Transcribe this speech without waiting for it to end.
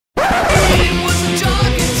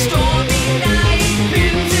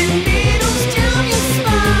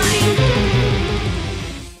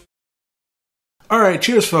Alright,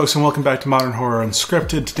 cheers folks, and welcome back to Modern Horror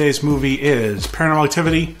Unscripted. Today's movie is Paranormal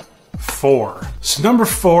Activity 4. So number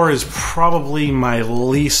 4 is probably my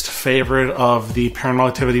least favorite of the Paranormal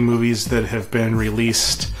Activity movies that have been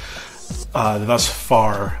released thus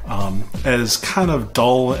far. As kind of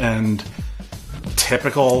dull and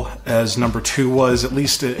typical as number 2 was, at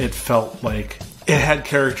least it felt like it had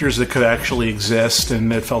characters that could actually exist,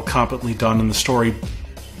 and it felt competently done, and the story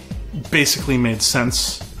basically made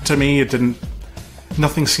sense to me.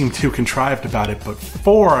 Nothing seemed too contrived about it, but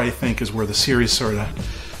 4, I think, is where the series sort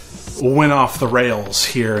of went off the rails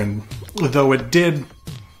here, and though it did,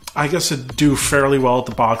 I guess it do fairly well at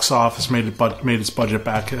the box office, made its budget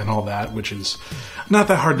back and all that, which is not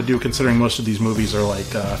that hard to do considering most of these movies are like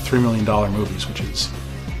 $3 million movies, which is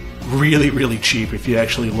really, really cheap if you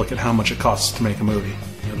actually look at how much it costs to make a movie.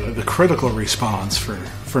 You know, the critical response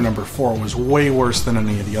for number 4 was way worse than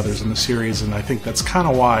any of the others in the series, and I think that's kind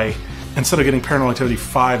of why instead of getting Paranormal Activity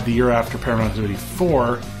 5 the year after Paranormal Activity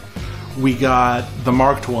 4, we got the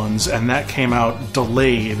marked ones, and that came out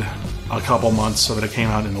delayed a couple months so that it came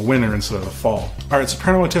out in the winter instead of the fall. Alright, so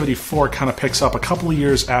Paranormal Activity 4 kind of picks up a couple of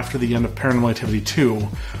years after the end of Paranormal Activity 2,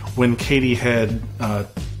 when Katie had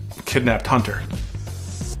kidnapped Hunter.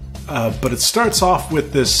 But it starts off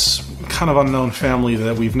with this kind of unknown family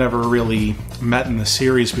that we've never really met in the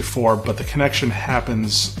series before, but the connection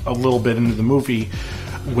happens a little bit into the movie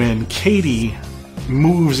when Katie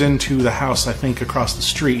moves into the house, I think, across the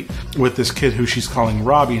street with this kid who she's calling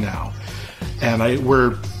Robbie now. And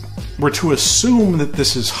we're to assume that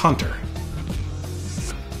this is Hunter.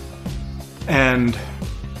 And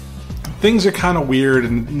things are kind of weird,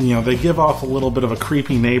 and, you know, they give off a little bit of a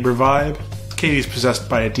creepy neighbor vibe. Katie's possessed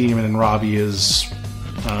by a demon, and Robbie is...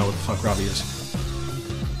 I don't know what the fuck Robbie is.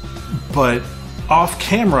 But off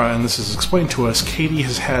camera, and this is explained to us, Katie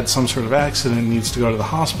has had some sort of accident and needs to go to the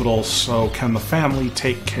hospital, so can the family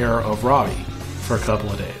take care of Robbie for a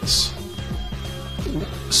couple of days?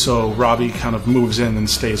 So Robbie kind of moves in and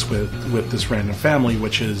stays with this random family,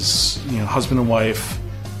 which is, you know, husband and wife,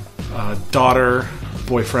 daughter,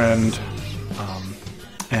 boyfriend,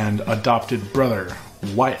 and adopted brother,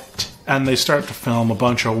 Wyatt. And they start to film a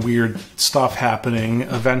bunch of weird stuff happening.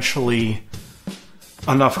 Eventually,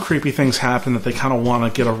 enough creepy things happen that they kind of want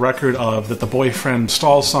to get a record of that the boyfriend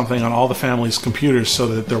installs something on all the family's computers so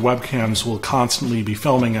that their webcams will constantly be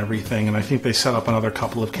filming everything. And I think they set up another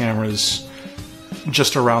couple of cameras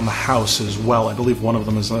just around the house as well. I believe one of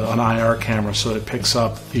them is an IR camera, so it picks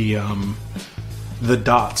up the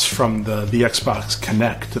dots from the Xbox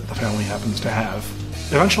Kinect that the family happens to have.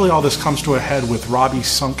 Eventually all this comes to a head with Robbie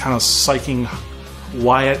some kind of psyching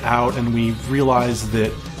Wyatt out, and we realize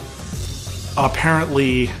that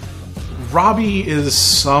apparently Robbie is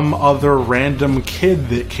some other random kid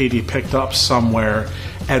that Katie picked up somewhere,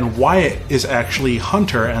 and Wyatt is actually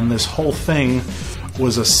Hunter, and this whole thing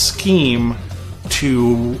was a scheme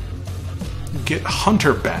to get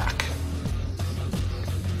Hunter back.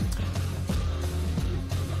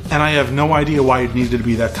 And I have no idea why it needed to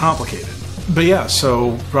be that complicated. But yeah,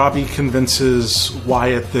 so Robbie convinces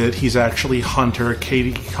Wyatt that he's actually Hunter.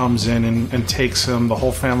 Katie comes in and takes him. The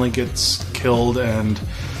whole family gets killed, and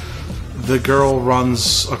the girl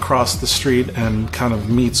runs across the street and kind of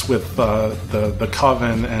meets with the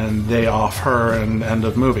coven, and they off her, and end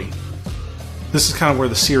of movie. This is kind of where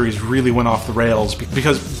the series really went off the rails,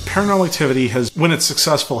 because Paranormal Activity has, when it's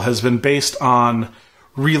successful, has been based on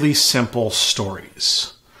really simple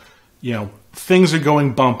stories. You know, things are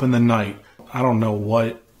going bump in the night. I don't know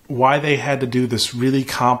why they had to do this really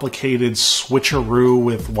complicated switcheroo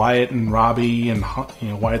with Wyatt and Robbie, and, you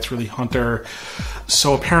know, Wyatt's really Hunter.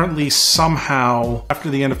 So apparently somehow, after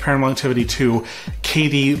the end of Paranormal Activity 2,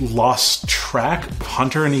 Katie lost track of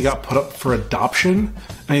Hunter and he got put up for adoption.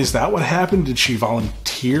 I mean, is that what happened? Did she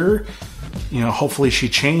volunteer? You know, hopefully she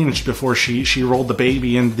changed before she rolled the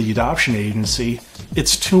baby into the adoption agency.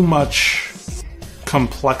 It's too much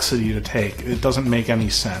complexity to take. It doesn't make any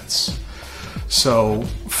sense. So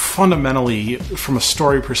fundamentally, from a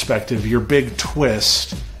story perspective, your big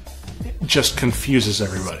twist just confuses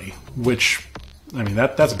everybody, which, I mean,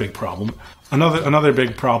 that's a big problem. Another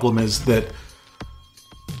big problem is that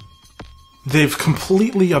they've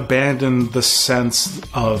completely abandoned the sense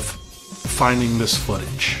of finding this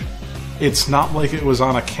footage. It's not like it was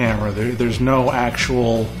on a camera. There's no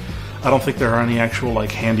actual... I don't think there are any actual,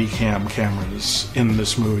 like, handy-cam cameras in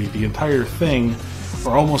this movie. The entire thing,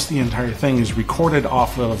 or almost the entire thing, is recorded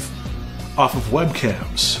off of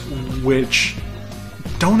webcams, which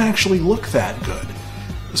don't actually look that good.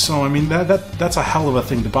 So, I mean, that's a hell of a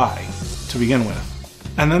thing to buy, to begin with.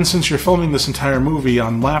 And then since you're filming this entire movie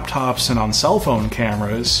on laptops and on cell phone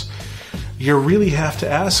cameras, you really have to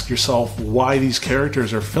ask yourself why these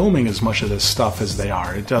characters are filming as much of this stuff as they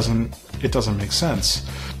are. It doesn't make sense.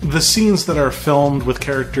 The scenes that are filmed with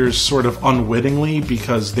characters sort of unwittingly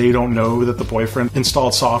because they don't know that the boyfriend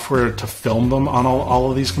installed software to film them on all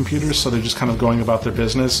of these computers, so they're just kind of going about their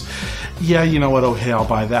business. Yeah, you know what, okay, I'll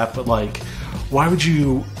buy that, but like, why would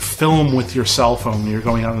you film with your cell phone when you're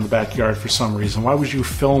going out in the backyard for some reason? Why would you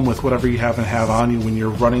film with whatever you happen to have on you when you're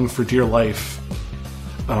running for dear life?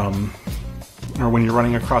 Or when you're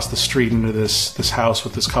running across the street into this house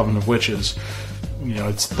with this coven of witches. You know,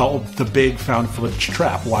 it's the big found footage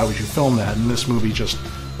trap. Why would you film that? And this movie just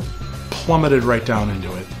plummeted right down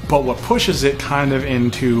into it. But what pushes it kind of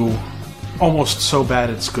into almost so bad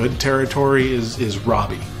it's good territory is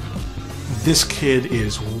Robbie. This kid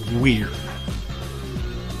is weird.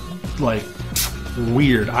 Like,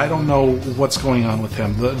 weird. I don't know what's going on with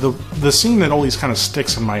him. The scene that always kind of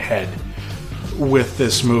sticks in my head with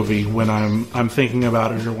this movie when I'm thinking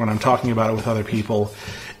about it or when I'm talking about it with other people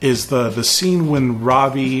is the scene when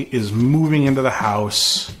Robbie is moving into the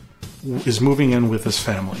house, is moving in with his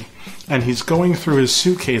family, and he's going through his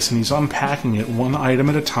suitcase and he's unpacking it one item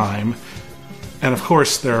at a time. And of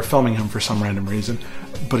course they're filming him for some random reason,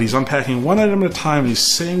 but he's unpacking one item at a time. He's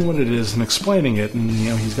saying what it is and explaining it, and you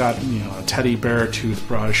know, he's got, you know, a teddy bear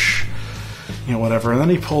toothbrush, you know, whatever, and then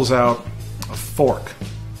he pulls out a fork.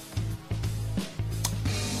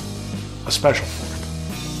 A special fork.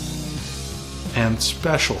 And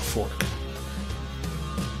special fork.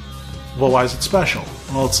 Well, why is it special?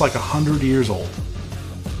 Well, it's like 100 years old.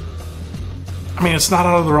 I mean, it's not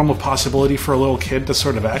out of the realm of possibility for a little kid to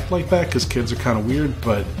sort of act like that, because kids are kind of weird,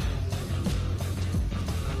 but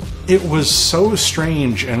it was so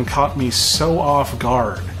strange and caught me so off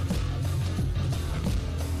guard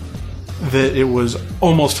that it was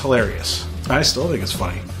almost hilarious. I still think it's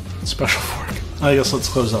funny. Special fork. I guess let's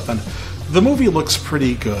close up then. The movie looks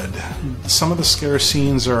pretty good. Some of the scare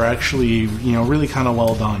scenes are actually, you know, really kind of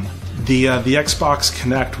well done. The Xbox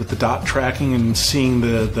Kinect with the dot tracking and seeing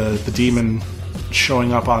the demon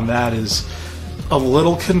showing up on that is a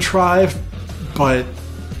little contrived, but,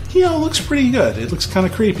 you know, it looks pretty good. It looks kind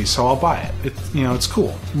of creepy, so I'll buy it. You know, it's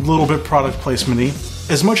cool. A little bit product placement-y.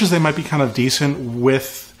 As much as they might be kind of decent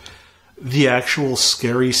with the actual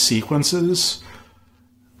scary sequences,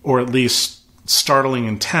 or at least startling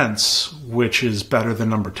intense, which is better than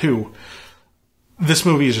number 2, this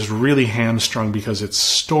movie is just really hamstrung because its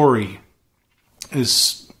story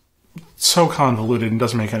is so convoluted and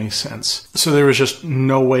doesn't make any sense. So there was just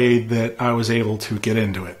no way that I was able to get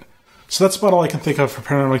into it. So that's about all I can think of for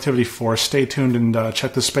Paranormal Activity 4. Stay tuned and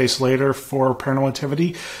check the space later for Paranormal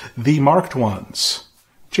Activity, The Marked Ones.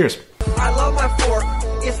 Cheers. I love my fork.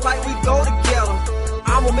 It's like we go together.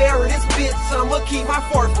 I'ma marry this bitch, so I'ma keep my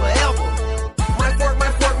fork forever.